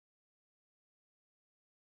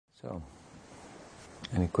So,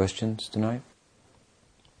 any questions tonight?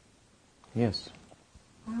 Yes.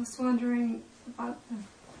 I was wondering about the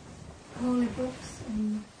holy books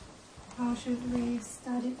and how should we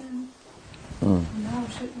study them and how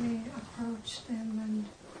should we approach them, and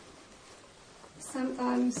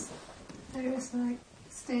sometimes there is like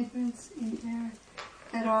statements in there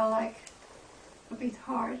that are like a bit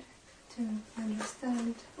hard to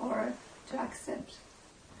understand or to accept.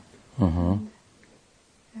 Mm-hmm.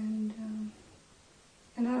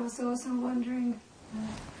 And I was also wondering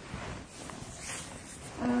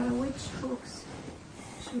which books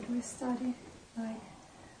should we study? Like,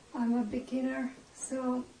 I'm a beginner,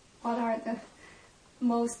 so what are the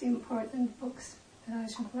most important books that I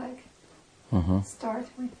should start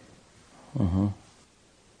with? Mm-hmm.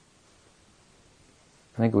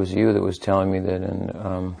 I think it was you that was telling me that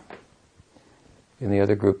in the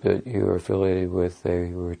other group that you were affiliated with, they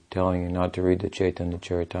were telling you not to read the Chaitanya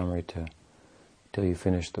Charitamrita till you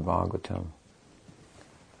finish the Bhagavatam.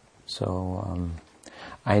 So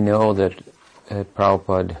I know that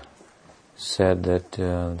Prabhupada said that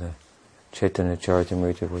the Chaitanya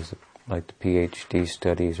Charitamrita was like the PhD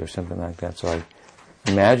studies or something like that. So I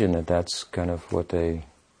imagine that that's kind of how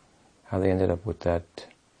they ended up with that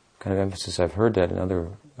kind of emphasis. I've heard that in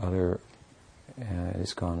other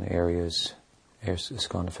ISKCON areas,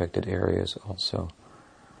 ISKCON affected areas also,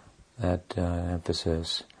 that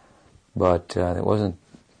emphasis. But it wasn't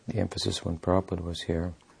the emphasis when Prabhupada was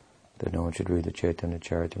here, that no one should read the Chaitanya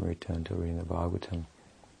Charitamrita until reading the Bhagavatam.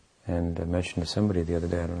 And I mentioned to somebody the other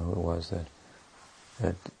day, I don't know who it was,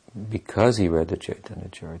 that because he read the Chaitanya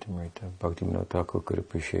Charitamrita, Bhaktivinoda Thakur could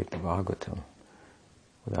appreciate the Bhagavatam.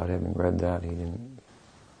 Without having read that, he didn't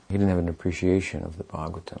have an appreciation of the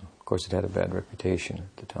Bhagavatam. Of course, it had a bad reputation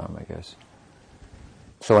at the time, I guess.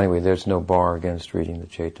 So anyway, there's no bar against reading the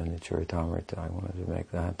Chaitanya Charitamrita. I wanted to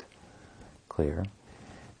make that clear.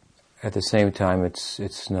 At the same time,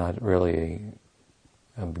 it's not really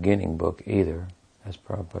a beginning book either, as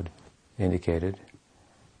Prabhupada indicated.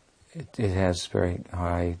 It has very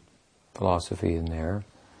high philosophy in there,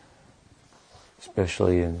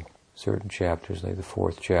 especially in certain chapters, like the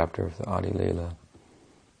 4th chapter of the Adi Lila,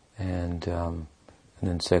 and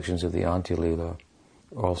then sections of the Antya Lila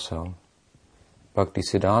also. Bhakti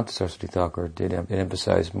Siddhanta Saraswati Thakur did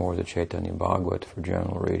emphasize more the Chaitanya Bhagavat for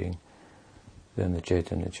general reading than the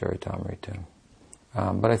Chaitanya Charitamrita.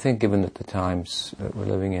 But I think given that the times that we're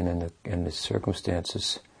living in and the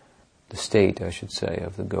circumstances, the state, I should say,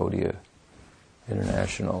 of the Gaudiya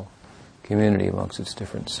international community amongst its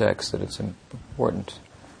different sects, that it's important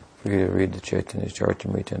for you to read the Chaitanya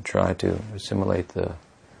Charitamrita and try to assimilate the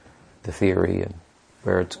theory and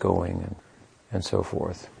where it's going and so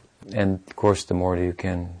forth. And of course, the more you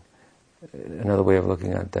can, another way of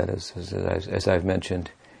looking at that is as I've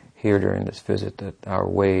mentioned here during this visit, that our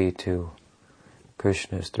way to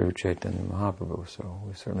Krishna is through Chaitanya Mahaprabhu, so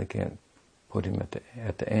we certainly can't put him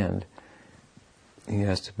at the end. He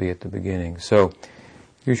has to be at the beginning. So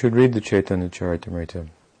you should read the Chaitanya Charitamrita.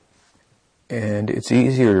 And it's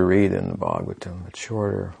easier to read than the Bhagavatam. It's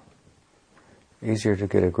shorter, easier to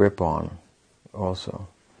get a grip on also.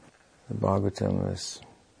 The Bhagavatam is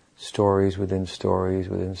stories within stories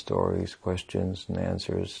within stories, questions and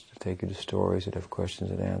answers to take you to stories that have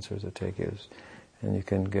questions and answers that take you, and you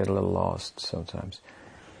can get a little lost sometimes.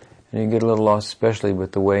 And you can get a little lost especially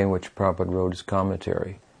with the way in which Prabhupada wrote his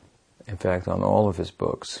commentary. In fact, on all of his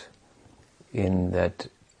books, in that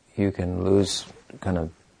you can lose kind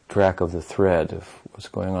of track of the thread of what's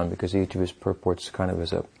going on, because each of his purports kind of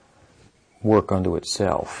is a work unto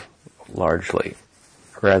itself, largely,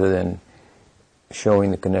 rather than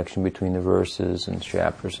showing the connection between the verses and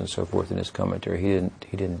chapters and so forth in his commentary. He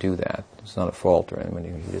didn't do that. It's not a fault or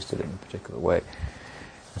anything. He just did it in a particular way.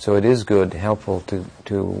 So it is good, helpful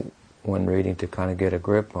to when reading, to kind of get a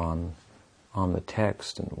grip on the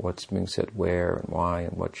text and what's being said where and why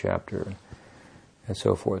and what chapter and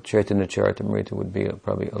so forth. Chaitanya Charitamrita would be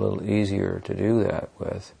probably a little easier to do that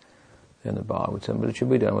with than the Bhagavatam, but it should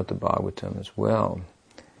be done with the Bhagavatam as well.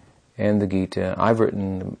 And the Gita. I've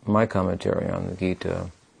written my commentary on the Gita.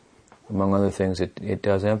 Among other things, it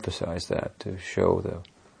does emphasize that, to show the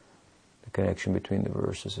connection between the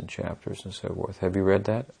verses and chapters and so forth. Have you read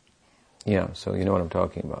that? Yeah, so you know what I'm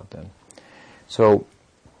talking about then. So,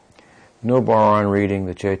 no bar on reading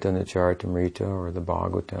the Chaitanya Charitamrita or the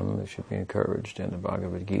Bhagavatam. It should be encouraged. And the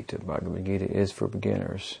Bhagavad Gita. Bhagavad Gita is for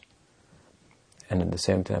beginners. And at the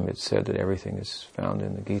same time, it's said that everything is found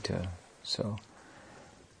in the Gita. So,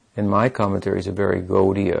 and my commentary is a very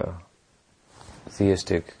Gaudiya,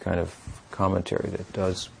 theistic kind of commentary that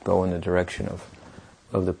does go in the direction of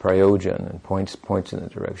of the prayojan and points in the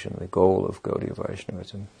direction of the goal of Gaudiya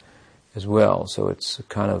Vaishnavism as well. So it's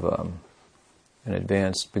kind of an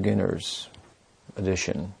advanced beginner's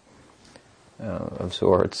edition of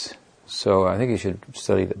sorts. So I think you should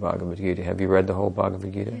study the Bhagavad Gita. Have you read the whole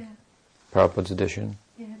Bhagavad Gita? Yeah. Prabhupada's edition?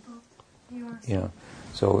 Yeah, both yours. Yeah.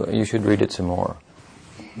 So you should read it some more.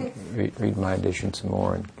 read my edition some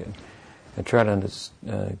more and try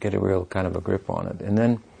to get a real kind of a grip on it. And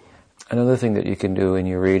then another thing that you can do in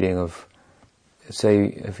your reading of, say,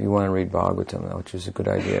 if you want to read Bhagavatam, which is a good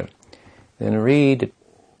idea, then read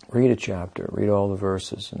a chapter, read all the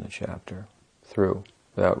verses in the chapter through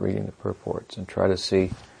without reading the purports, and try to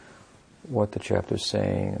see what the chapter's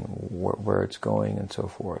saying and where it's going and so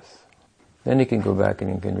forth. Then you can go back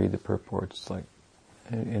and you can read the purports, like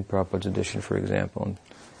in Prabhupada's edition, for example, and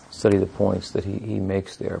study the points that he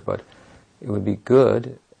makes there. But it would be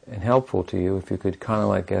good and helpful to you if you could kind of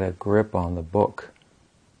like get a grip on the book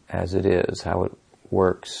as it is, how it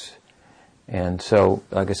works. And so,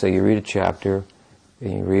 like I say, you read a chapter,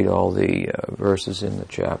 and you read all the verses in the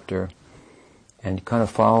chapter, and you kind of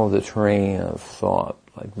follow the train of thought.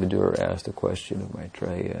 Like Vidura asked a question of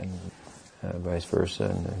Maitreya, and vice versa,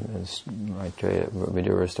 and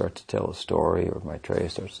Vidura starts to tell a story, or Maitreya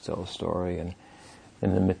starts to tell a story, and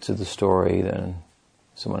in the midst of the story, then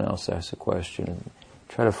someone else asks a question. And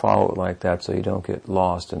try to follow it like that so you don't get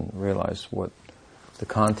lost and realize what the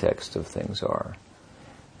context of things are.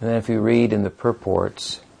 And then if you read in the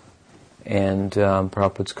purports, and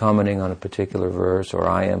Prabhupada's commenting on a particular verse, or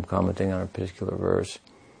I am commenting on a particular verse,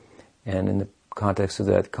 and in the context of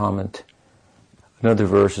that comment, another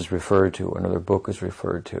verse is referred to, another book is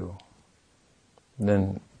referred to,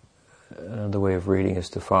 then another way of reading is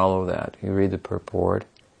to follow that. You read the purport,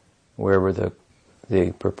 wherever the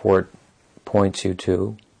purport points you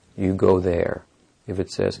to, you go there. If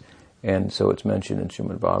it says, and so it's mentioned in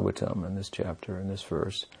Srimad Bhagavatam in this chapter, in this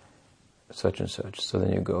verse, such and such, so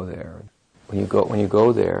then you go there. When you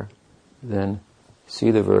go there, then see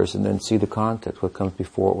the verse and then see the context, what comes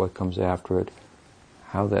before it, what comes after it,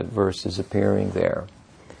 how that verse is appearing there.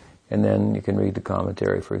 And then you can read the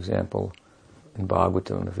commentary, for example, in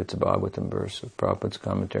Bhagavatam, if it's a Bhagavatam verse of Prabhupada's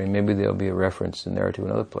commentary, maybe there'll be a reference in there to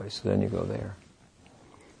another place, so then you go there.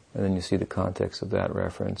 And then you see the context of that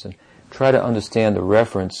reference, and try to understand the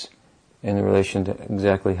reference in relation to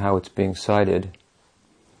exactly how it's being cited,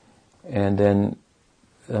 and then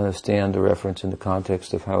understand the reference in the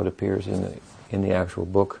context of how it appears in the actual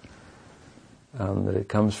book that it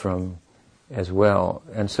comes from as well.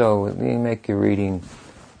 And so you make your reading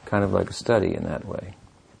kind of like a study in that way.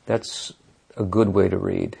 That's a good way to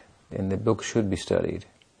read, and the book should be studied.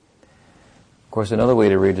 Of course, another way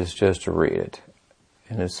to read is just to read it,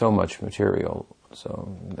 and there's so much material,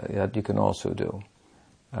 so that you can also do.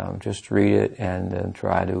 Just read it and then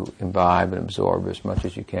try to imbibe and absorb as much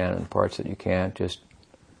as you can, and parts that you can't, just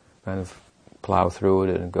kind of plow through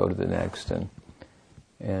it and go to the next.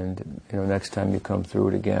 And next time you come through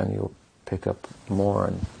it again, you'll pick up more,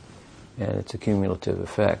 and it's a cumulative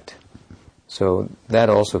effect. So that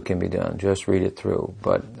also can be done. Just read it through.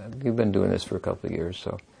 But you've been doing this for a couple of years,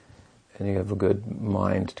 and you have a good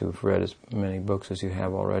mind to have read as many books as you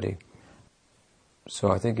have already.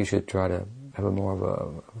 So I think you should try to have a more of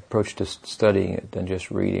a approach to studying it than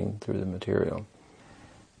just reading through the material.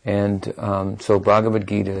 And so Bhagavad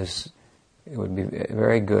Gita it would be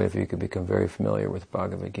very good if you could become very familiar with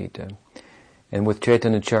Bhagavad Gita. And with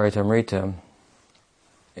Chaitanya Charitamrita,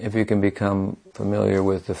 if you can become familiar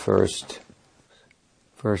with the first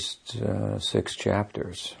 6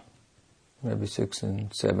 chapters, maybe 6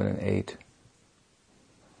 and 7 and 8,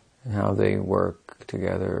 and how they work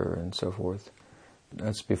together and so forth.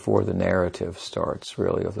 That's before the narrative starts,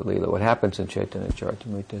 really, of the Leela. What happens in Chaitanya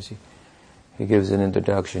Charitamrita is he gives an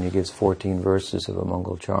introduction, he gives 14 verses of a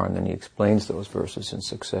Mangal Charan, and then he explains those verses in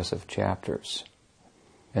successive chapters.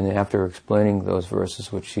 And after explaining those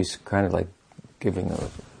verses, which he's kind of like giving a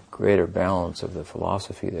greater balance of the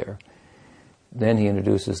philosophy there, then he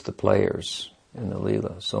introduces the players in the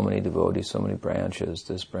Leela. So many devotees, so many branches,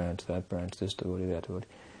 this branch, this devotee, that devotee.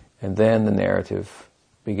 And then the narrative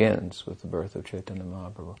begins with the birth of Chaitanya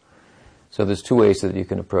Mahaprabhu. So there's 2 ways that you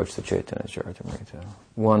can approach the Chaitanya Charitamrita.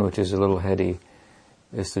 One, which is a little heady,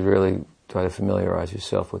 is to really try to familiarize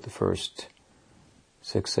yourself with the first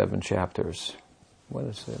 6, 7 chapters. What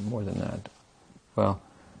is it? More than that? Well,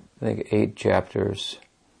 I think 8 chapters.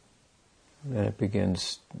 Then it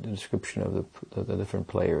begins the description of the different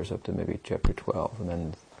players up to maybe chapter 12,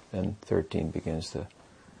 and then 13 begins the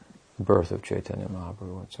birth of Chaitanya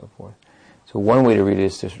Mahaprabhu and so forth. So one way to read it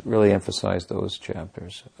is to really emphasize those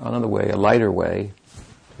chapters. Another way, a lighter way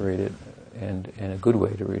to to read it, and a good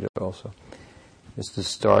way to read it also, is to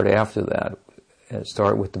start after that, and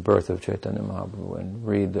start with the birth of Chaitanya Mahaprabhu and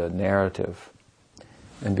read the narrative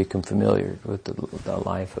and become familiar with the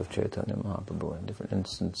life of Chaitanya Mahaprabhu in different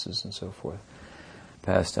instances and so forth,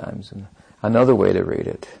 pastimes. And another way to read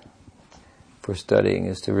it for studying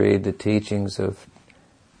is to read the teachings of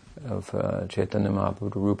Chaitanya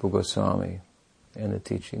Mahaprabhu to Rupa Goswami and the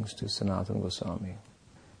teachings to Sanatana Goswami.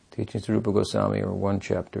 Teachings to Rupa Goswami are one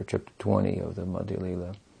chapter, chapter 20 of the Madhya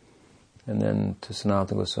Lila. And then to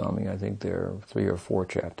Sanatana Goswami, I think there are 3 or 4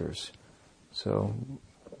 chapters. So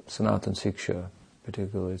Sanatana Siksha,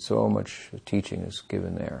 particularly, so much teaching is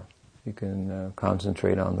given there. You can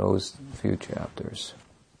concentrate on those few chapters.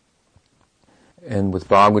 And with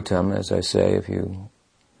Bhagavatam, as I say, if you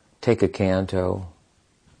take a canto,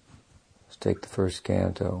 let's take the first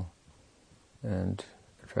canto, and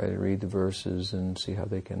try to read the verses and see how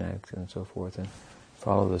they connect and so forth, and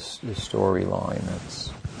follow the storyline.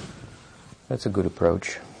 That's a good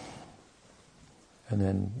approach. And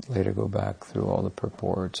then later go back through all the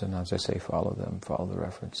purports, and as I say, follow them, follow the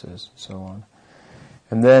references, and so on.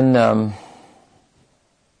 And then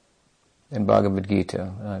in Bhagavad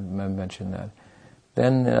Gita, I mentioned that.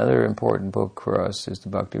 Then another important book for us is the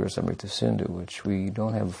Bhakti Rasamrita Sindhu, which we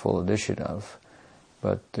don't have a full edition of,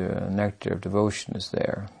 but Nectar of Devotion is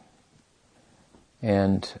there.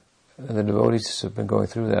 And the devotees have been going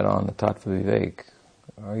through that on the Tattva Vivek.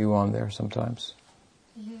 Are you on there sometimes?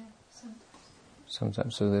 Yeah, sometimes.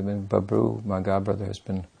 Sometimes. So they've been, Babru, my godbrother, has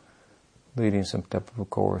been leading some type of a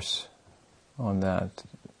course on that.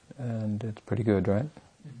 And it's pretty good, right?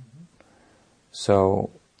 Mm-hmm. So,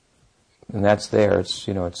 and that's there. It's,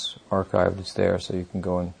 it's archived, it's there, so you can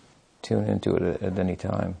go and tune into it at any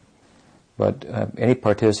time. But any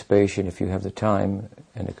participation, if you have the time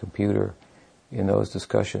and a computer, in those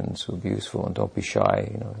discussions would be useful, and don't be shy.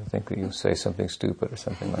 I think that you say something stupid or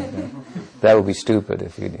something like that. That would be stupid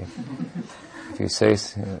if you say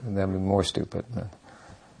that would be more stupid.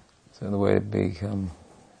 So the way to become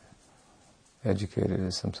educated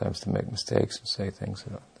is sometimes to make mistakes and say things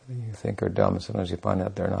that you think are dumb, and sometimes you find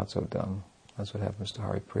out they're not so dumb. That's what happens to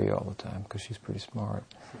Hari Priya all the time, because she's pretty smart.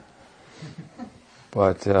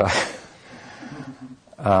 But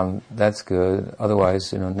that's good.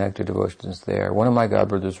 Otherwise, Nectar Devotion is there. One of my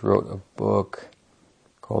godbrothers wrote a book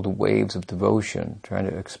called Waves of Devotion, trying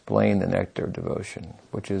to explain the Nectar of Devotion,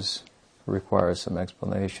 which requires some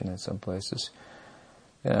explanation in some places.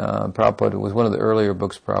 Prabhupada, it was one of the earlier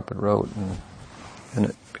books Prabhupada wrote, and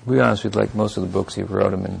to be honest with you, like most of the books, he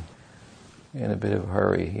wrote them in a bit of a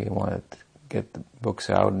hurry. He wanted to get the books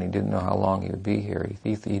out, and he didn't know how long he would be here.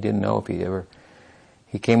 He didn't know if he'd ever...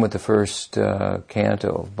 He came with the first canto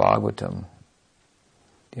of Bhagavatam,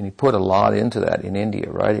 and he put a lot into that in India,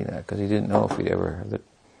 writing that, because he didn't know if he'd ever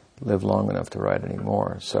live long enough to write any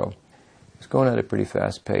more. So he's going at a pretty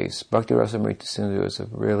fast pace. Bhakti Rasamrita Sindhu is a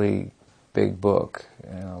really big book,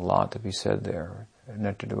 and a lot to be said there.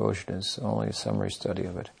 Nectar Devotion is only a summary study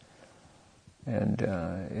of it. And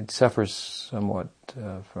it suffers somewhat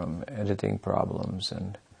from editing problems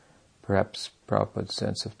and perhaps Prabhupada's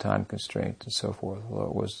sense of time constraint and so forth,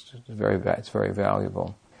 although it's very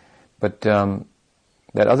valuable. But that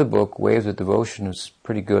other book, Waves of Devotion, is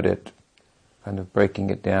pretty good at kind of breaking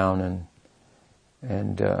it down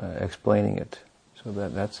and explaining it. So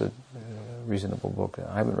that's a reasonable book.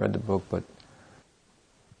 I haven't read the book, but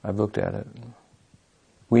I've looked at it.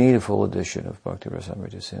 We need a full edition of Bhakti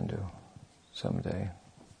Rasamrita Sindhu someday.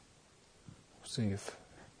 We'll see if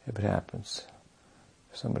it happens.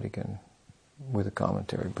 Somebody can, with a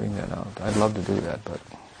commentary, bring that out. I'd love to do that, but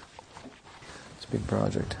it's a big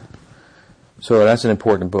project. So that's an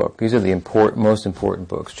important book. These are the most important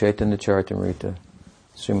books: Chaitanya Charitamrita,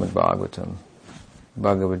 Srimad Bhagavatam,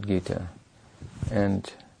 Bhagavad Gita,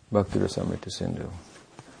 and Bhakti Rasamrita Sindhu.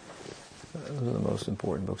 Those are the most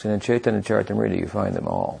important books. And in Chaitanya Charitamrita you find them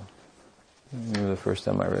all. The first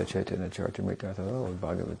time I read Chaitanya Charitamrita, I thought,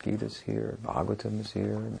 Bhagavad Gita is here, Bhagavatam is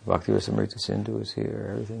here, Bhakti Rasamrita Sindhu is here,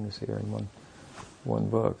 everything is here in one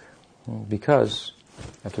book. Because,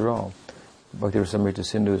 after all, Bhakti Rasamrita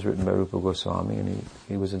Sindhu is written by Rupa Goswami, and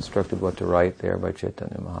he was instructed what to write there by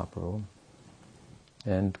Chaitanya Mahaprabhu.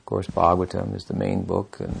 And, of course, Bhagavatam is the main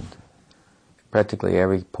book, and practically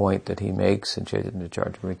every point that he makes in Chaitanya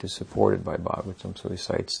Charitamrita is supported by Bhagavatam, so he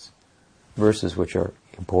cites verses which are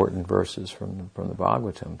important verses from the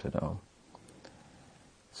Bhagavatam to know.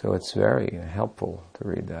 So it's very helpful to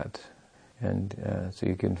read that. And so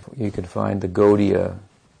you can find the Gaudiya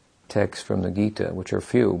texts from the Gita, which are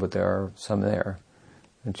few, but there are some there,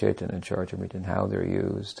 in Chaitanya Charitamrita, and how they're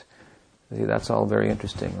used. See, that's all very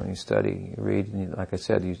interesting when you study, you read, and like I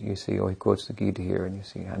said, you see, he quotes the Gita here, and you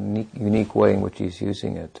see how unique way in which he's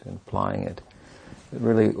using it and applying it. It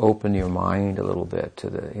really opened your mind a little bit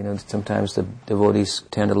to sometimes the devotees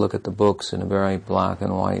tend to look at the books in a very black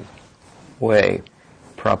and white way.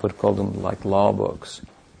 Prabhupada called them like law books.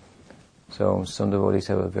 So some devotees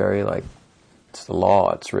have a very it's the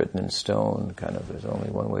law, it's written in stone, kind of, there's only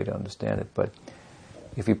one way to understand it. But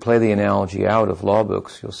if you play the analogy out of law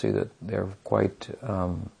books, you'll see that they're quite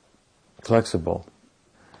flexible.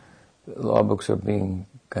 Law books are being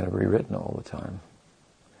kind of rewritten all the time,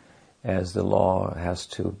 as the law has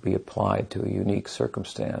to be applied to a unique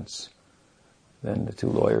circumstance. Then the two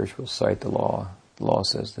lawyers will cite the law. The law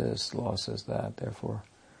says this, the law says that, therefore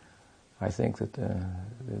I think that the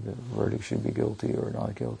verdict should be guilty or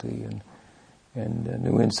not guilty, and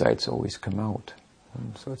new insights always come out.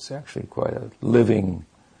 And so it's actually quite a living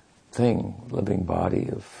thing, living body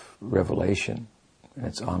of revelation, and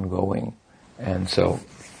it's ongoing. And so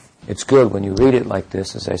it's good when you read it like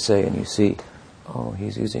this, as I say, and you see, oh,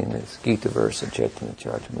 he's using this Gita verse in Chaitanya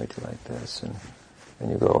Charitamrita like this, and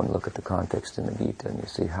you go and look at the context in the Gita, and you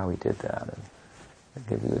see how he did that, and it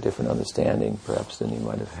gives you a different understanding, perhaps, than you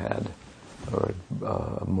might have had, or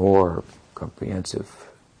a more comprehensive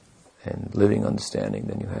and living understanding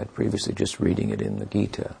than you had previously just reading it in the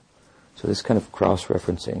Gita. So this kind of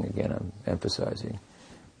cross-referencing, again, I'm emphasizing,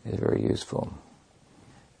 is very useful.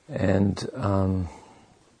 And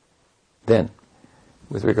then,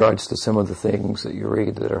 with regards to some of the things that you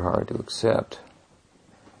read that are hard to accept,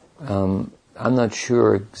 I'm not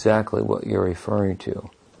sure exactly what you're referring to.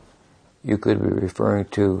 You could be referring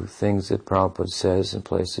to things that Prabhupada says in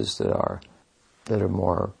places that are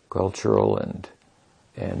more cultural and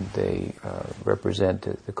they represent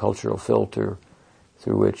the cultural filter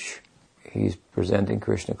through which he's presenting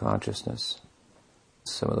Krishna consciousness.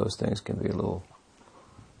 Some of those things can be a little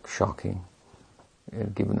shocking,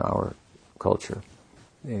 given our culture.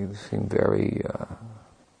 They seem very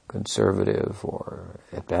conservative, or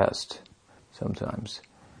at best, sometimes.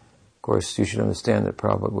 Of course, you should understand that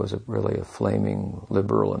Prabhupada was really a flaming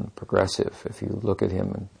liberal and progressive. If you look at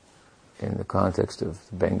him in the context of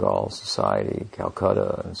the Bengal society,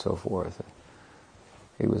 Calcutta, and so forth,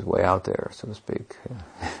 he was way out there, so to speak.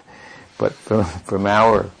 But from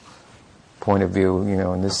our point of view,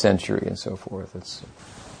 in this century and so forth, it's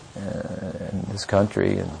in this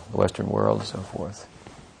country and the Western world and so forth,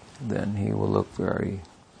 then he will look very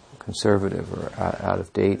conservative or out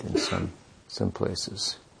of date in some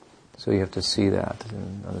places. So you have to see that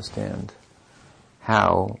and understand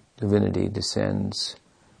how divinity descends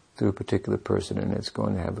through a particular person, and it's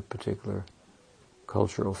going to have a particular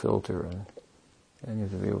cultural filter, and you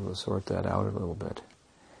have to be able to sort that out a little bit.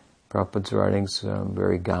 Prabhupada's writings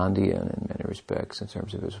very Gandhian in many respects in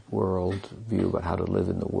terms of his world view about how to live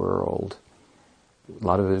in the world. A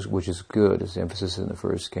lot of it, which is good, is emphasis in the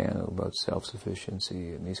first canto about self-sufficiency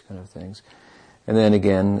and these kind of things. And then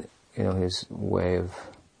again, his way of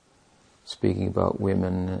speaking about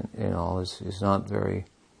women and all is not very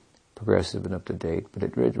progressive and up to date, but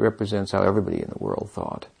it represents how everybody in the world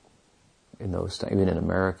thought in those times, even in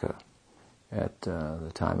America, at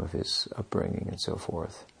the time of his upbringing and so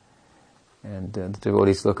forth. And the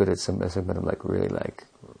devotees look at it as something really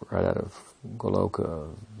right out of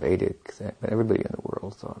Goloka, Vedic thing. But everybody in the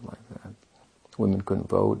world thought like that. Women couldn't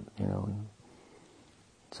vote, And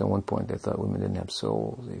so at one point they thought women didn't have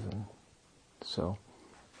souls even. So,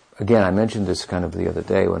 again, I mentioned this kind of the other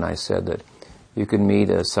day when I said that you can meet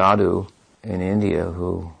a sadhu in India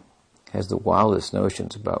who has the wildest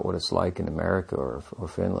notions about what it's like in America or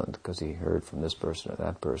Finland, because he heard from this person or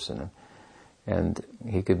that person. And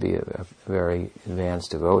he could be a very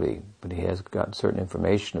advanced devotee, but he has got certain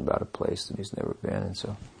information about a place that he's never been, and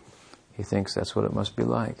so he thinks that's what it must be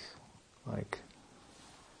like. Like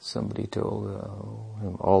somebody told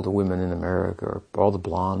him all the women in America, or all the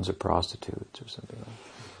blondes are prostitutes, or something like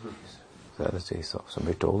that. That is, he thought,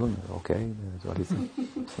 somebody told him, okay, that's what he thinks.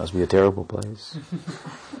 It must be a terrible place.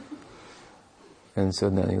 And so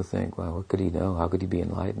then he'll think, well, what could he know? How could he be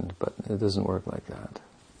enlightened? But it doesn't work like that.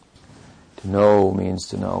 To know means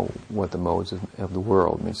to know what the modes of the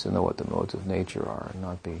world, means to know what the modes of nature are, and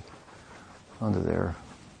not be under their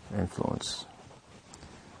influence.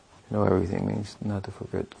 To know everything means not to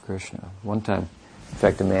forget Krishna. One time, in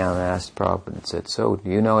fact, a man asked Prabhupada and said, so, do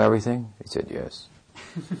you know everything? He said, yes.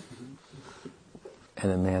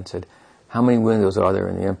 And the man said, how many windows are there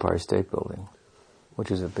in the Empire State Building? Which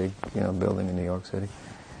is a big, building in New York City.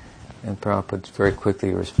 And Prabhupada very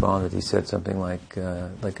quickly responded. He said something like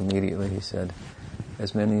immediately, he said,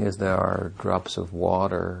 as many as there are drops of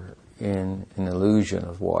water in an illusion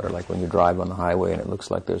of water, like when you drive on the highway and it looks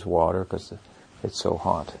like there's water because it's so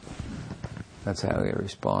hot. That's how he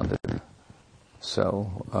responded.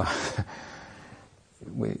 So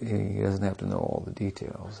he doesn't have to know all the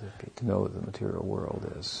details to know what the material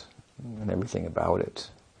world is and everything about it.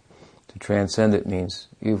 To transcend it means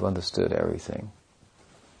you've understood everything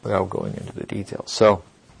without going into the details. So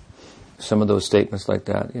some of those statements like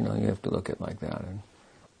that, you have to look at like that. And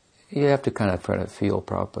you have to kind of try to feel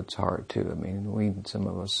Prabhupada's heart too. I mean, some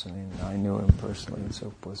of us, I knew him personally and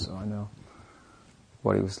so forth, so I know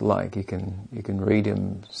what he was like. You can read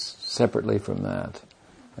him separately from that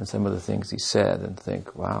and some of the things he said and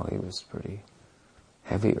think, wow, he was pretty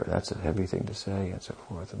heavy, or that's a heavy thing to say, and so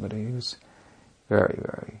forth. But he was very,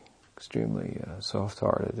 very, extremely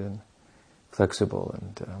soft-hearted and flexible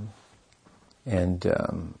and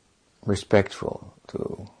respectful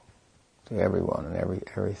to everyone and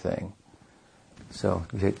everything. So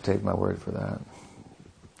you take my word for that.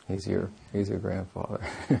 He's your grandfather.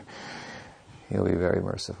 He'll be very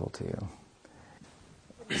merciful to you.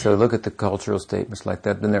 So look at the cultural statements like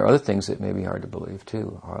that. Then there are other things that may be hard to believe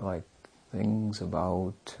too, are like things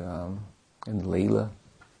about in the Leela,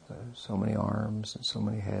 so many arms and so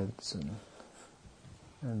many heads,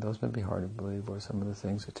 and those may be hard to believe, or some of the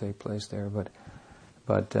things that take place there.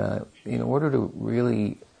 But in order to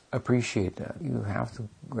really appreciate that, you have to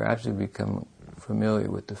gradually become familiar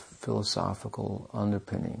with the philosophical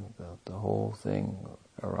underpinning the whole thing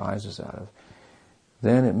arises out of.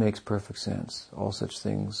 Then it makes perfect sense. All such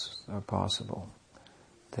things are possible.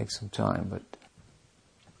 It takes some time, but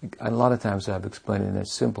a lot of times I've explained in a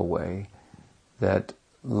simple way that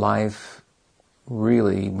life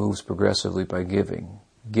really moves progressively by giving.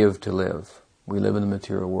 Give to live. We live in the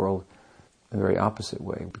material world in the very opposite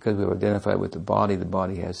way. Because we've identified with the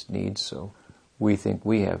body has needs, so we think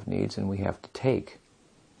we have needs and we have to take.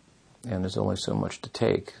 And there's only so much to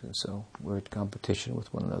take, and so we're in competition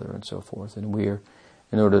with one another and so forth. And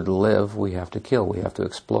in order to live, we have to kill, we have to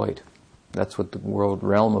exploit. That's what the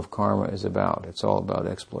realm of karma is about. It's all about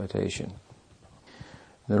exploitation.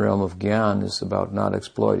 The realm of Gyan is about not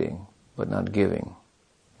exploiting, but not giving.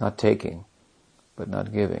 Not taking, but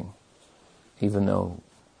not giving. Even though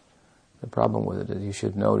the problem with it is you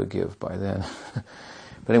should know to give by then.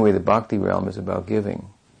 But anyway, the bhakti realm is about giving.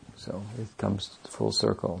 So it comes full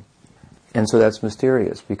circle. And so that's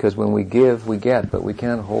mysterious, because when we give, we get, but we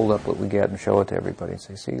can't hold up what we get and show it to everybody and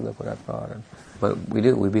say, see, look what I've got. But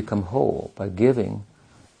we become whole. By giving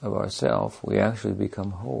of ourselves, we actually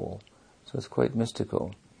become whole. So it's quite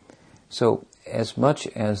mystical. So as much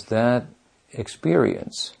as that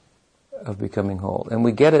experience of becoming whole, and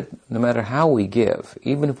we get it no matter how we give,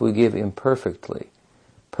 even if we give imperfectly.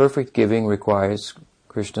 Perfect giving requires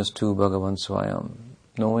Krishna's tu Bhagavan Swayam,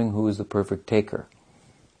 knowing who is the perfect taker,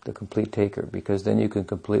 the complete taker, because then you can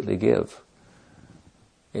completely give.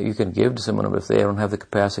 You can give to someone, but if they don't have the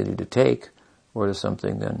capacity to take or to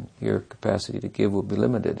something, then your capacity to give will be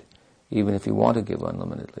limited, even if you want to give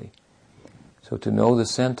unlimitedly. So to know the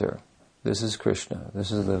center, this is Krishna.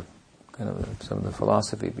 This is the kind of some of the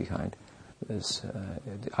philosophy behind this,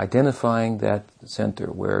 identifying that center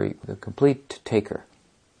where the complete taker,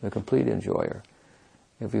 the complete enjoyer.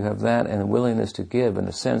 If you have that and a willingness to give, in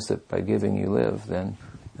the sense that by giving you live, then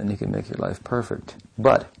you can make your life perfect.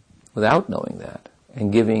 But without knowing that,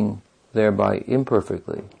 and giving thereby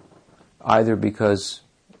imperfectly, either because,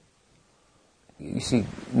 you see,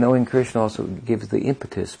 knowing Krishna also gives the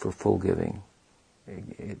impetus for full giving.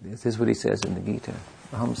 This is what he says in the Gita.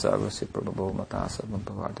 Aham sarvasya prabhavo matasa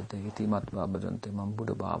vampavartate iti matva bhajante mam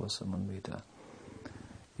buddha bhava samanvita.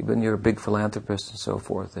 Even you're a big philanthropist and so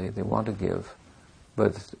forth, they want to give.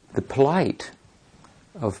 But the plight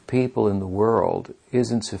of people in the world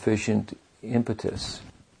isn't sufficient impetus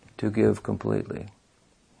to give completely.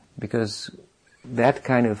 Because that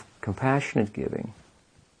kind of compassionate giving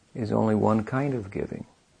is only one kind of giving.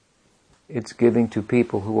 It's giving to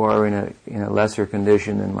people who are in a lesser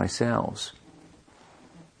condition than myself.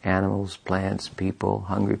 Animals, plants, people,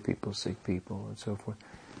 hungry people, sick people, and so forth.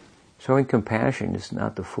 Showing compassion is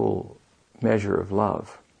not the full measure of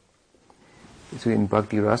love. So in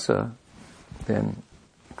Bhakti Rasa, then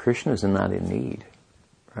Krishna is not in need,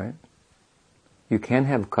 right? You can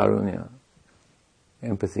have karunya,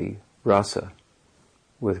 empathy, rasa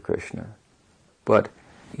with Krishna. But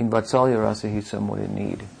in Vatsalya Rasa, he's somewhat in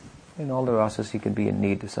need. In all the rasas, he can be in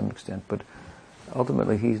need to some extent, but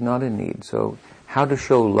ultimately he's not in need. So how to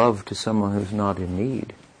show love to someone who's not in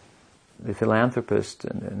need? The philanthropist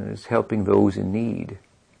and is helping those in need.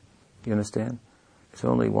 You understand? It's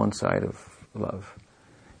only one side of love.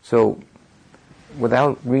 So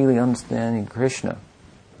without really understanding Krishna,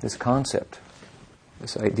 this concept,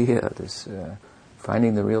 this idea, this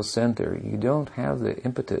finding the real center. You don't have the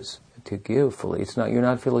impetus to give fully. You're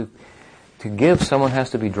not feeling. To give, someone has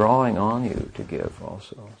to be drawing on you to give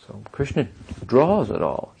also. So Krishna draws it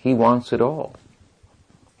all. He wants it all.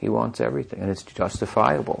 He wants everything. And it's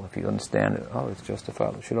justifiable. If you understand it, it's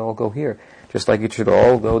justifiable. It should all go here. Just like it should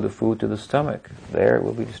all go, the food to the stomach. There it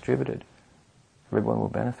will be distributed. Everyone will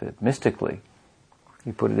benefit. Mystically.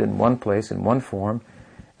 You put it in one place, in one form,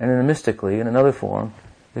 and then mystically, in another form,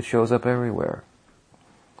 it shows up everywhere.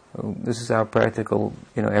 So this is our practical,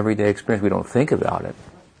 everyday experience. We don't think about it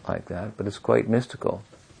like that, but it's quite mystical,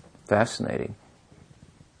 fascinating.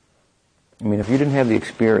 I mean, if you didn't have the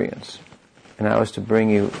experience, and I was to bring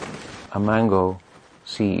you a mango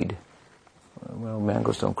seed, well,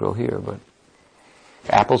 mangoes don't grow here, but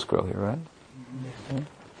apples grow here, right? Mm-hmm.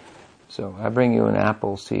 So I bring you an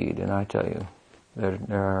apple seed, and I tell you, there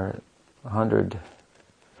are 100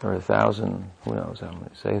 or 1,000, who knows how many,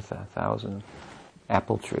 say 1,000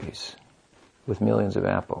 apple trees with millions of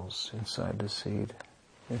apples inside the seed.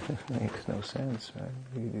 It makes no sense, right?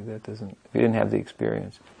 If you didn't have the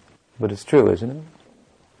experience. But it's true, isn't it?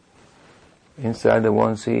 Inside the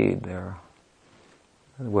one seed, there's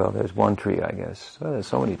one tree, I guess. Well, there's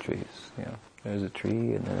so many trees. There's a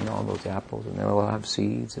tree, and then all those apples, and then we'll have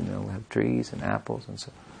seeds, and then we'll have trees and apples, and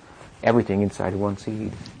so everything inside one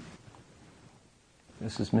seed.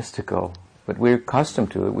 This is mystical, but we're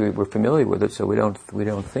accustomed to it. We're familiar with it, so we don't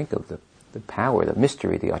think of the power, the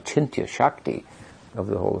mystery, the achintya shakti of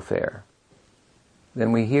the whole affair.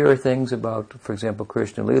 Then we hear things about, for example,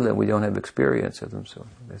 Krishna Lila, and we don't have experience of them, so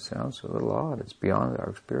it sounds a little odd. It's beyond our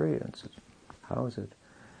experience. How is it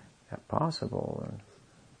possible?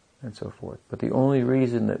 And so forth. But the only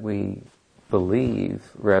reason that we believe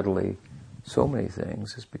readily so many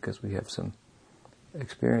things is because we have some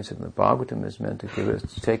experience of them. The Bhagavatam is meant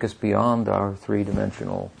to take us beyond our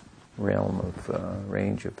three-dimensional realm of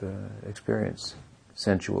range of experience,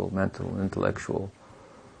 sensual, mental, intellectual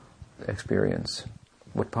experience.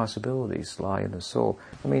 What possibilities lie in the soul?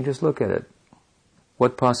 I mean, just look at it.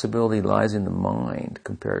 What possibility lies in the mind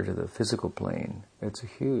compared to the physical plane? It's a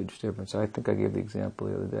huge difference. I think I gave the example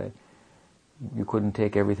the other day. You couldn't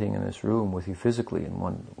take everything in this room with you physically in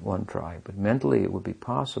one try, but mentally it would be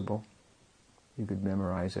possible. You could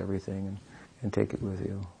memorize everything and take it with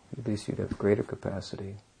you. At least you'd have greater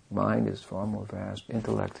capacity. Mind is far more vast.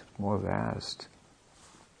 Intellect more vast.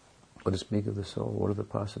 But to speak of the soul, what are the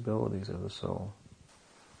possibilities of the soul?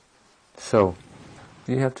 So,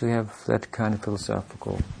 you have to have that kind of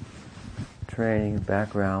philosophical training,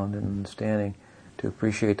 background, and understanding to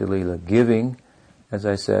appreciate the Leela. Giving, as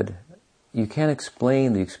I said, you can't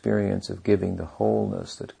explain the experience of giving, the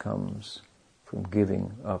wholeness that comes from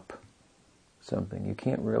giving up something. You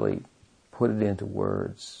can't really put it into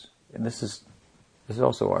words. And this is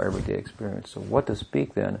also our everyday experience. So what to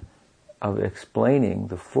speak then of explaining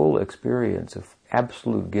the full experience of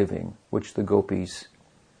absolute giving, which the gopis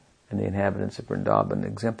and the inhabitants of Vrindavan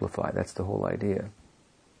exemplify. That's the whole idea.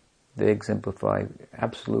 They exemplify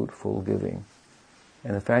absolute full giving.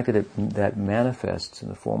 And the fact that that manifests in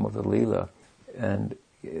the form of the Leela, and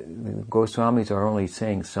the Goswamis are only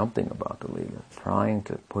saying something about the Leela, trying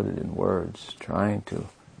to put it in words, trying to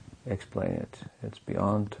explain it. It's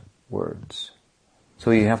beyond words.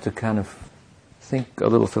 So you have to kind of think a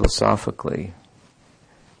little philosophically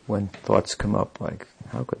when thoughts come up like,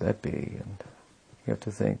 how could that be? And you have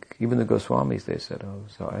to think, even the Goswamis, they said,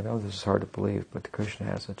 so I know this is hard to believe, but Krishna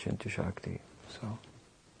has a Achintya Shakti. So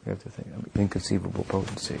you have to think, inconceivable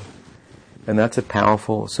potency. And that's a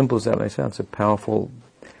powerful, simple as that may sound,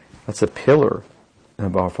 that's a pillar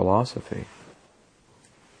of our philosophy.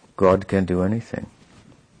 God can do anything.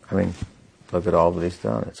 I mean, look at all that He's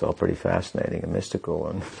done. It's all pretty fascinating and mystical,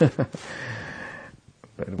 and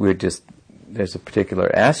but there's a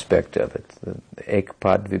particular aspect of it, the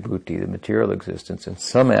ekpad vibhuti, the material existence, and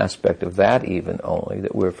some aspect of that even only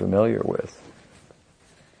that we're familiar with.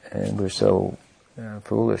 And we're so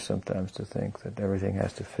foolish sometimes to think that everything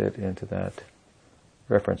has to fit into that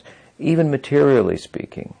reference. Even materially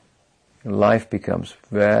speaking, life becomes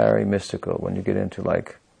very mystical when you get into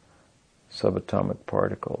like subatomic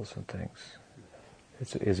particles and things.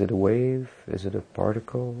 Is it a wave? Is it a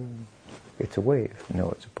particle? It's a wave. No,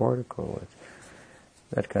 it's a particle. It's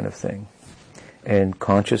that kind of thing. And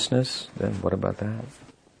consciousness, then what about that?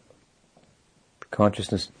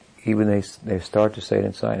 Consciousness, even they start to say it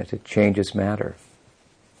in science, it changes matter.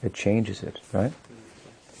 It changes it, right?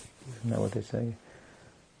 Isn't that what they say?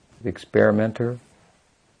 The experimenter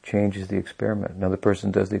changes the experiment. Another person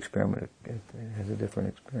does the experiment, it has a different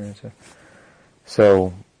experience.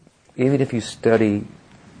 So, even if you study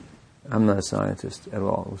I'm not a scientist at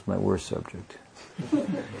all. It was my worst subject.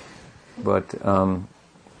 But I've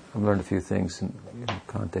learned a few things in the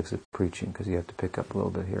context of preaching, because you have to pick up a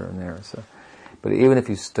little bit here and there. So, but even if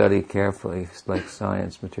you study carefully, like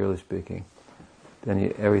science, materially speaking,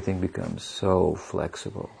 then everything becomes so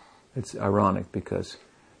flexible. It's ironic because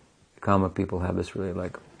common people have this really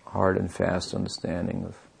like hard and fast understanding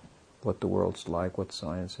of what the world's like, what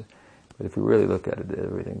science is. But if you really look at it,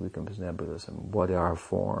 everything becomes nebulous. And what are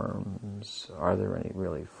forms? Are there any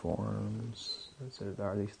really forms?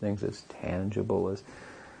 Are these things as tangible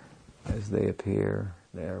as they appear?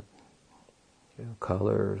 They're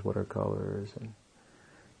colors. What are colors? And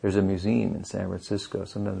there's a museum in San Francisco.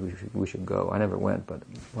 Sometimes we should go. I never went, but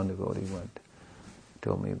one devotee went.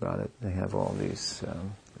 Told me about it. They have all these.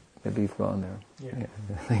 Maybe you've gone there.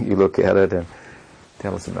 Yeah. You look at it and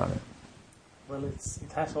tell us about it. Well,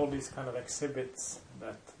 it has all these kind of exhibits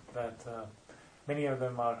that many of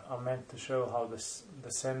them are meant to show how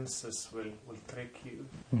the senses will trick you.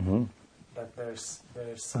 Mm-hmm. That there's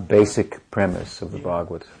a basic premise of the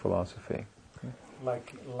Bhagavad philosophy.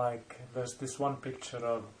 Like there's this one picture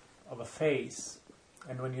of a face,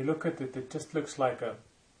 and when you look at it, it just looks like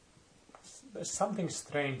there's something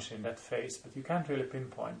strange in that face, but you can't really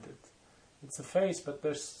pinpoint it. It's a face, but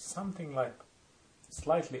there's something like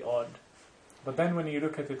slightly odd. But then when you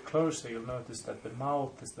look at it closer, you'll notice that the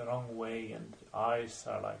mouth is the wrong way and the eyes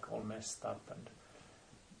are like all messed up.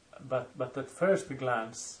 But at first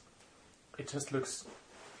glance, it just looks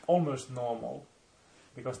almost normal,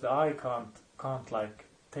 because the eye can't like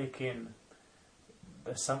take in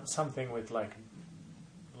there's something with like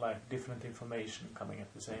different information coming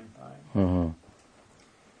at the same time. Mm-hmm.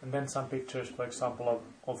 And then some pictures, for example,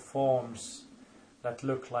 of forms that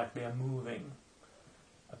look like they are moving.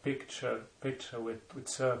 A picture with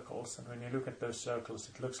circles, and when you look at those circles,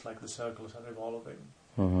 it looks like the circles are revolving.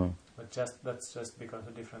 Mm-hmm. But that's just because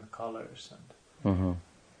of different colors Mm-hmm.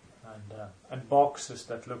 and boxes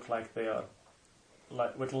that look like they are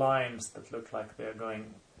like with lines that look like they are going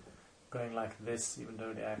like this, even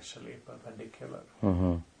though they're actually perpendicular.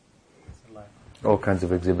 Mm-hmm. So like all kinds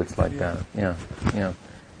of exhibits like that. Yeah.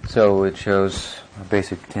 So it shows a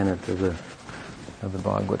basic tenet of the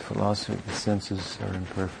Bhagavad philosophy. The senses are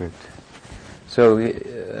imperfect. So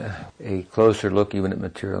a closer look even at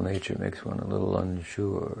material nature makes one a little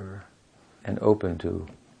unsure and open to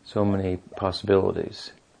so many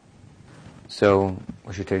possibilities. So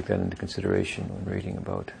we should take that into consideration when reading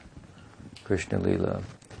about Krishna Lila.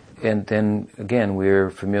 And then again, we're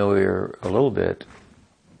familiar a little bit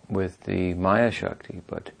with the Maya Shakti,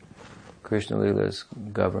 but Krishna Lila is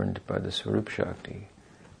governed by the Swarup Shakti.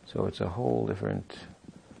 So it's a whole different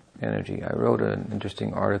energy. I wrote an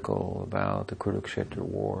interesting article about the Kurukshetra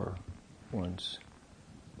war once.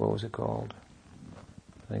 What was it called?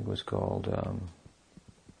 I think it was called...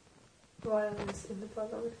 Violence in the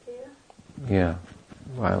Bhagavad Gita? Yeah,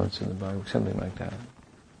 Violence in the Bhagavad, something like that.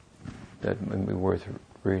 That would be worth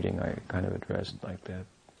reading. I kind of addressed like that.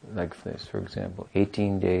 Like this, for example,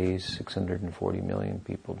 18 days, 640 million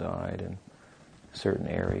people died in a certain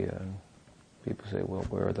area, and people say, well,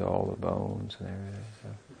 where are all the bones and everything? So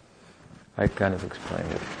I kind of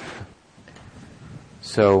explained it.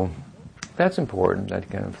 So that's important, that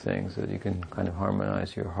kind of thing, so that you can kind of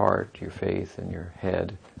harmonize your heart, your faith, and your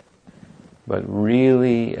head. But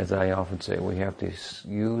really, as I often say, we have to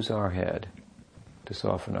use our head to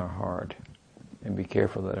soften our heart, and be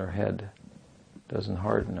careful that our head doesn't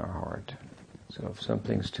harden our heart. So if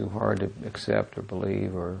something's too hard to accept or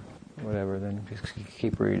believe or whatever, then just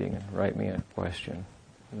keep reading and write me a question,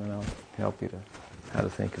 and then I'll help you how to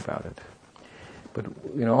think about it. But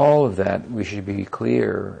all of that, we should be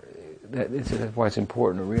clear. That's why it's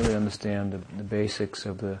important to really understand the basics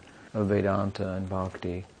of Vedanta and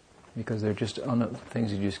Bhakti, because they're just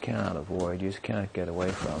things you just cannot avoid, you just cannot get away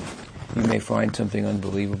from. You may find something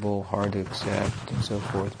unbelievable, hard to accept, and so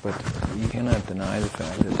forth, but you cannot deny the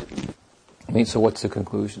fact that... so what's the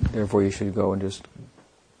conclusion? Therefore you should go and just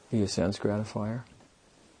be a sense gratifier?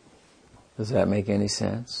 Does that make any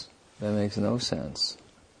sense? That makes no sense.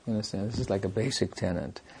 You understand? This is like a basic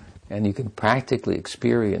tenet. And you can practically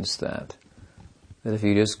experience that if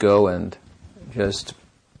you just go and just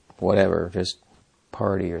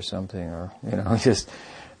party or something, or just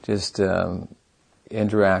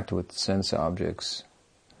interact with sense objects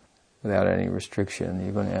without any restriction,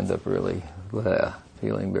 you're going to end up really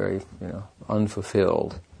feeling very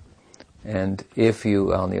unfulfilled. And if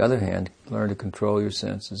you, on the other hand, learn to control your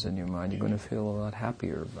senses and your mind, you're going to feel a lot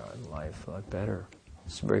happier about life, a lot better.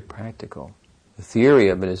 It's very practical. The theory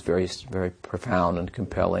of it is very, very profound and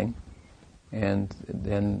compelling, and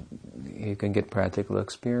then you can get practical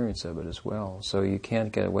experience of it as well. So you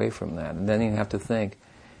can't get away from that. And then you have to think,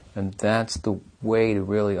 and that's the way to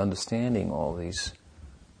really understanding all these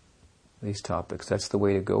topics. That's the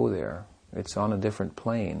way to go there. It's on a different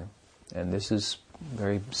plane, and this is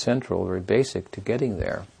very central, very basic to getting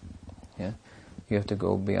there. Yeah? You have to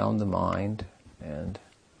go beyond the mind, and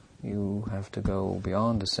you have to go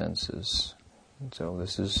beyond the senses. And so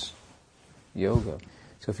this is yoga.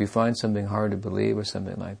 So if you find something hard to believe or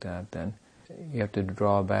something like that, then you have to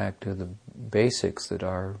draw back to the basics that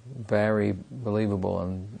are very believable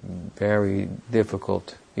and very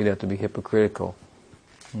difficult. You'd have to be hypocritical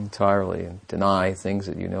entirely and deny things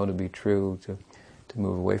that you know to be true to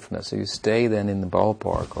move away from that. So you stay then in the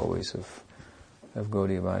ballpark always of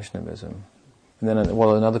Gaudiya Vaishnavism. And then,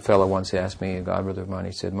 another fellow once asked me, a godbrother of mine,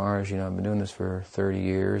 he said, Maharaj, I've been doing this for 30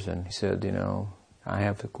 years, and he said, I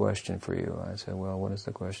have a question for you. I said, well, what is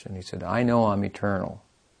the question? He said, I know I'm eternal.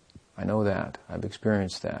 I know that. I've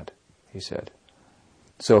experienced that, he said.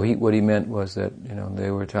 So what he meant was that,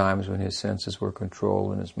 there were times when his senses were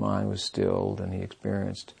controlled and his mind was stilled, and he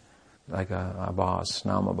experienced like a abhas,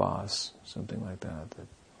 namabhas, something like that.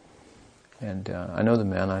 And I know the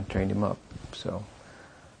man, I trained him up, so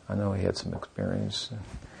I know he had some experience.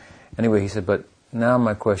 Anyway, he said, but now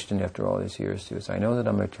my question after all these years too is, I know that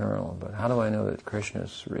I'm eternal, but how do I know that Krishna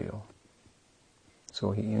is real?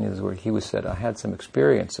 So in his word, he said, I had some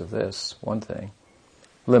experience of this, one thing,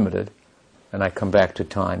 limited, and I come back to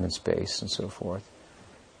time and space and so forth.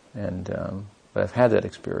 And but I've had that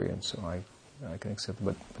experience, so I can accept it.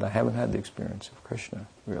 But I haven't had the experience of Krishna,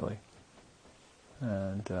 really.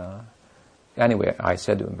 And anyway, I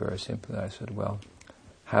said to him very simply, I said, well,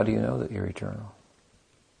 how do you know that you're eternal?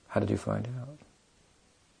 How did you find out?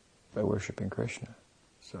 By worshipping Krishna.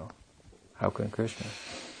 So, how can Krishna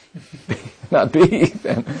not be?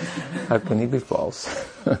 Then how can he be false?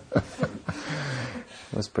 It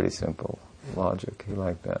was pretty simple logic. He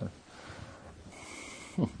liked that.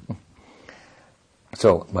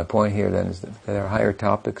 So my point here then is that there are higher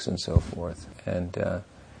topics and so forth, and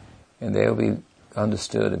they'll be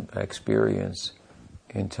understood by experience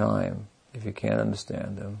in time. If you can't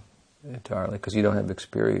understand them entirely, because you don't have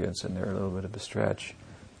experience and they're a little bit of a stretch,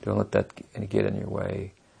 don't let that get in your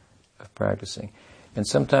way of practicing. And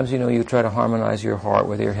sometimes, you try to harmonize your heart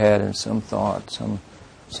with your head and some thought, some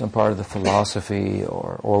part of the philosophy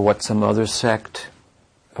or what some other sect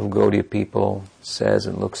of Gaudiya people says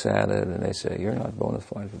and looks at it, and they say, you're not bona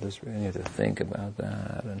fide for this, and you have to think about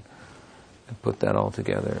that and put that all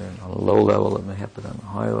together. And on a low level it may happen, on a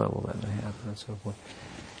high level that may happen, and so forth.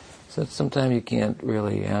 So sometimes you can't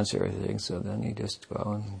really answer everything, so then you just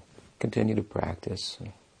go and continue to practice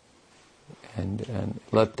and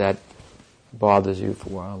let that bothers you for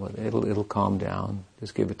a while, but it'll calm down.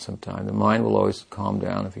 Just give it some time. The mind will always calm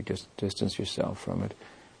down if you just distance yourself from it.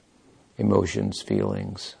 Emotions,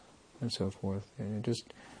 feelings, and so forth. And you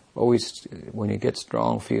just always, when you get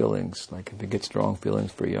strong feelings, like if you get strong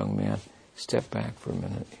feelings for a young man, step back for a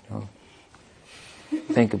minute,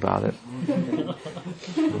 Think about it.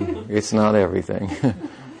 It's not everything.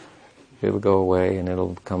 It'll go away and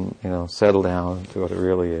it'll come, settle down to what it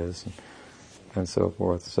really is, and so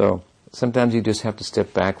forth. So sometimes you just have to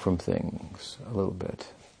step back from things a little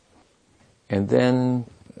bit and then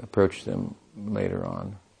approach them later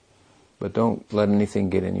on. But don't let anything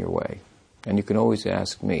get in your way. And you can always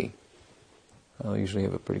ask me. I'll usually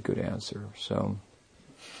have a pretty good answer. So,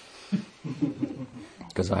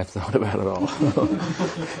 because I've thought about it all.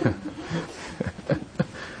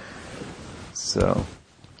 So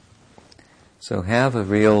have a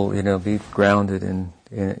real, be grounded in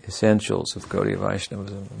essentials of Gaudiya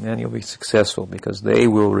Vaishnavism, and then you'll be successful, because they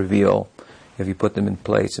will reveal, if you put them in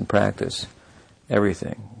place and practice,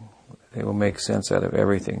 everything. They will make sense out of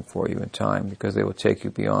everything for you in time, because they will take you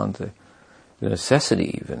beyond the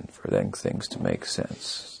necessity even for things to make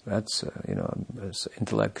sense. That's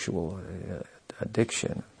intellectual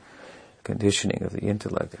addiction, conditioning of the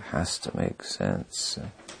intellect. It has to make sense.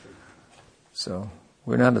 So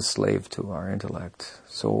we're not a slave to our intellect.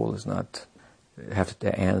 Soul is not have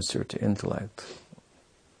to answer to intellect.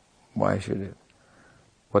 Why should it?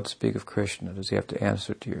 What to speak of Krishna? Does he have to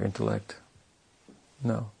answer to your intellect?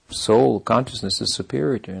 No. Soul, consciousness is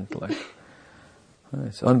superior to intellect.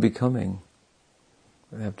 It's unbecoming.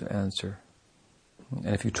 We have to answer.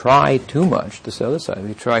 And if you try too much, this other side, if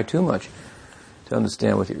you try too much to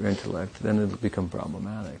understand with your intellect, then it'll become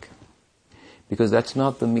problematic. Because that's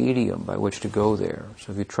not the medium by which to go there.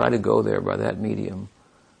 So if you try to go there by that medium,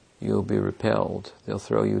 you'll be repelled. They'll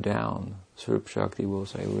throw you down. Swarup Shakti will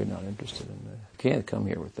say, we're not interested in that. You can't come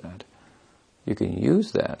here with that. You can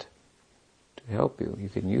use that help you. You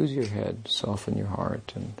can use your head, soften your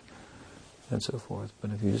heart, and so forth.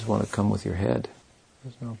 But if you just want to come with your head,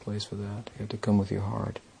 there's no place for that. You have to come with your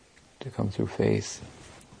heart, to come through faith.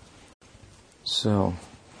 So,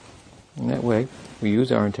 in that way, we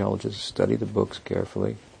use our intelligence to study the books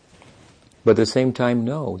carefully, but at the same time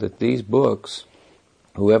know that these books,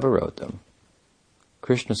 whoever wrote them,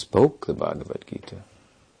 Krishna spoke the Bhagavad Gita.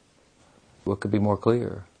 What could be more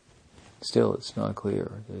clear? Still, it's not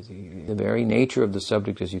clear. The very nature of the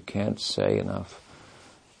subject is you can't say enough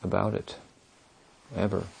about it,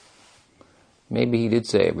 ever. Maybe he did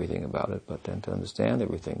say everything about it, but then to understand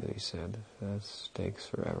everything that he said, that takes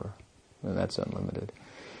forever, and that's unlimited.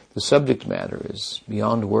 The subject matter is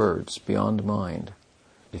beyond words, beyond mind.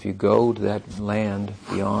 If you go to that land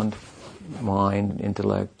beyond mind,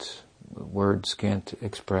 intellect, words can't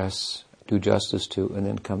express, do justice to, and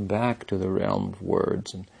then come back to the realm of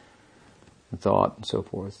words and thought and so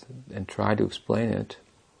forth, and try to explain it,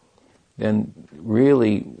 then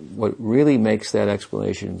really, what really makes that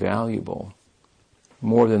explanation valuable,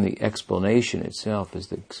 more than the explanation itself, is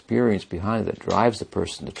the experience behind it that drives the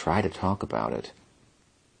person to try to talk about it.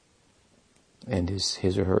 And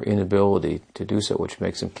his or her inability to do so, which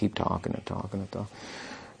makes him keep talking and talking and talking,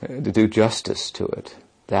 to do justice to it.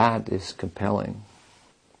 That is compelling,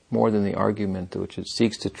 more than the argument which it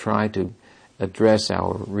seeks to try to address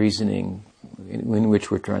our reasoning, in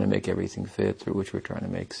which we're trying to make everything fit, through which we're trying to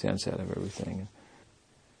make sense out of everything,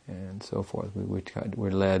 and so forth.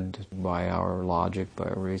 We're led by our logic, by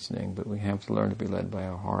our reasoning, but we have to learn to be led by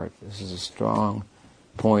our heart. This is a strong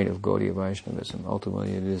point of Gaudiya Vaishnavism.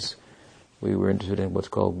 Ultimately, it is. We were interested in we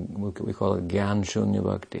call it Gyan Shunya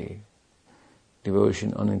Bhakti,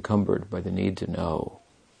 devotion unencumbered by the need to know,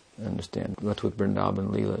 understand. That's what Vrindavan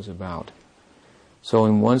Leela is about. So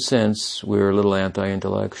in one sense, we're a little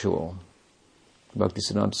anti-intellectual.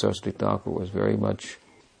 Bhaktisiddhanta Saraswati Thakur was very much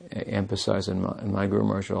emphasized, and my Guru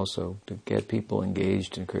Maharaj also, to get people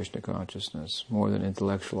engaged in Krishna consciousness, more than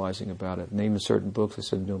intellectualizing about it. And even certain books, I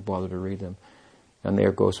said, don't bother to read them. And they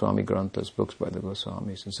are Goswami Granthas, books by the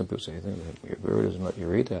Goswamis. And some people say, your Guru doesn't let you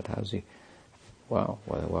read that. How's he? Wow,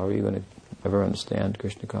 why are you going to ever understand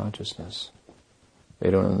Krishna consciousness?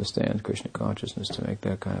 They don't understand Krishna consciousness to make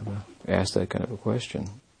ask that kind of a question.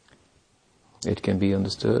 It can be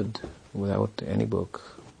understood without any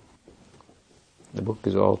book. The book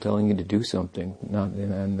is all telling you to do something,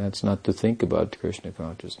 and that's not to think about Krishna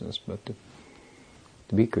consciousness, but to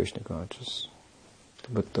be Krishna conscious,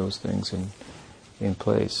 to put those things in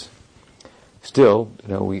place. Still,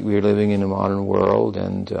 we're living in a modern world,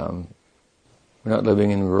 and we're not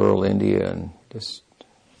living in rural India and just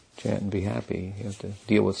chant and be happy. You have to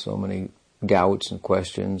deal with so many doubts and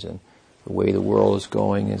questions, and the way the world is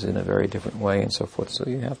going is in a very different way, and so forth. So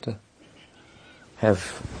you have to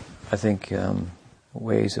have, I think,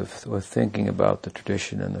 ways of thinking about the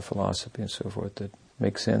tradition and the philosophy and so forth that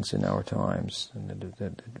make sense in our times, and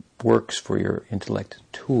that works for your intellect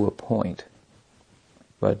to a point.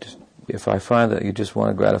 But if I find that you just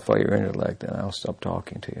want to gratify your intellect, then I'll stop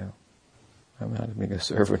talking to you. I'm not being a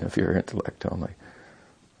servant of your intellect only.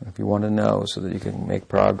 If you want to know so that you can make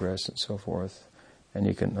progress and so forth, and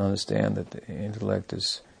you can understand that the intellect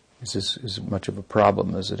is as much of a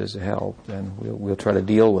problem as it is a help, then we'll try to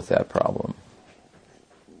deal with that problem.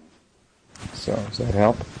 So, does that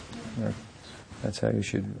help? That's how you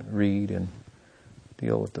should read and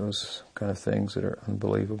deal with those kind of things that are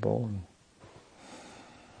unbelievable.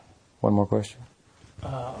 One more question.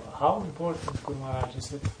 How important, Guru Maharaj,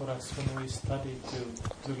 is it for us when we study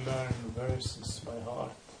to learn verses by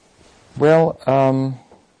heart? Well,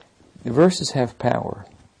 the verses have power.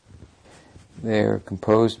 They're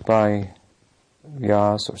composed by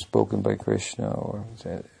Vyasa or spoken by Krishna or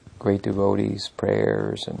great devotees'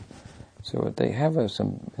 prayers, and so they have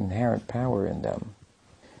some inherent power in them.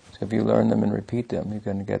 So if you learn them and repeat them, you're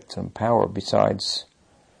going to get some power besides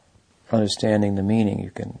understanding the meaning.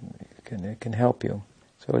 It can help you.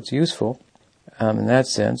 So it's useful in that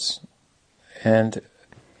sense, and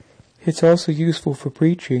it's also useful for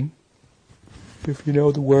preaching. If you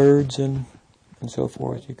know the words and so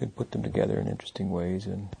forth, you can put them together in interesting ways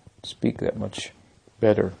and speak that much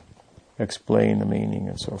better, explain the meaning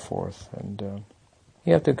and so forth. And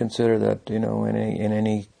you have to consider that, in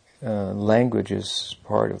any language is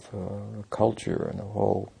part of a culture and a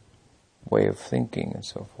whole way of thinking and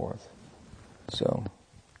so forth. So,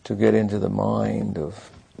 to get into the mind of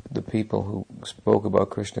the people who spoke about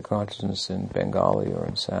Krishna consciousness in Bengali or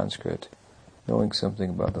in Sanskrit, knowing something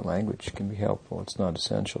about the language can be helpful. It's not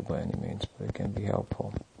essential by any means, but it can be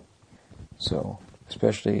helpful. So,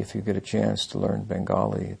 especially if you get a chance to learn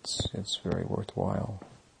Bengali, it's very worthwhile.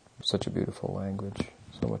 such a beautiful language,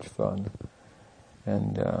 so much fun,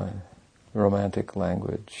 and romantic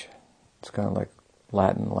language. It's kind of like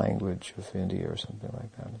Latin language of India or something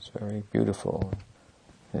like that. It's very beautiful.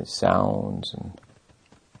 It sounds, and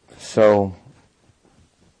so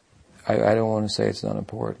I don't want to say it's not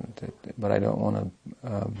important, but I don't want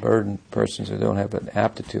to burden persons who don't have an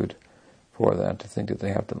aptitude for that to think that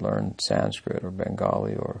they have to learn Sanskrit or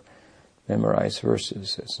Bengali or memorize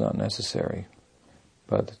verses. It's not necessary.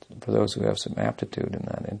 But for those who have some aptitude in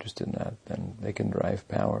that, interest in that, then they can derive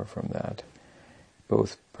power from that,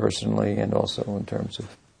 both personally and also in terms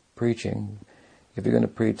of preaching. If you're going to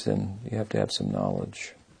preach, then you have to have some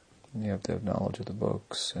knowledge. You have to have knowledge of the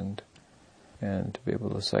books, and to be able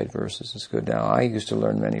to cite verses is good. Now, I used to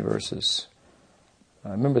learn many verses.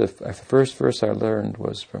 I remember the first verse I learned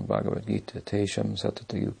was from Bhagavad Gita, Tesham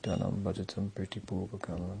satata yuktanam bhajatam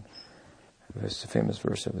pritipurvakam. It's the famous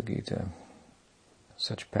verse of the Gita.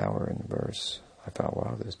 Such power in the verse. I thought,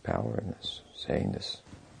 wow, there's power in this, saying this.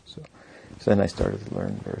 So then I started to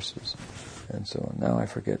learn verses. And so now I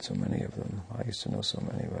forget so many of them. I used to know so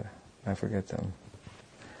many, but I forget them.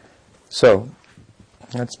 So,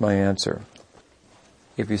 that's my answer.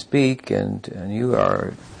 If you speak and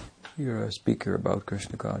you're a speaker about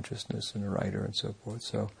Krishna consciousness and a writer and so forth,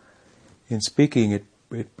 so in speaking it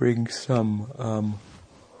brings some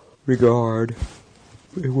regard.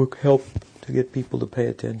 It will help to get people to pay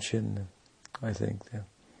attention, I think.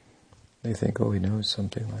 They think, oh, he knows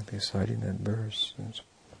something like this, citing that verse. And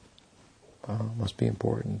must be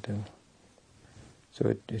important. And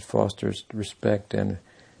so it fosters respect. And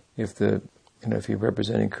if you're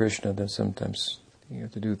representing Krishna, then sometimes you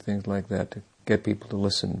have to do things like that to get people to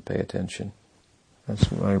listen and pay attention.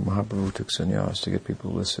 That's why Mahaprabhu took sannyas, to get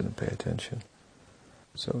people to listen and pay attention.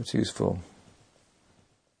 So it's useful.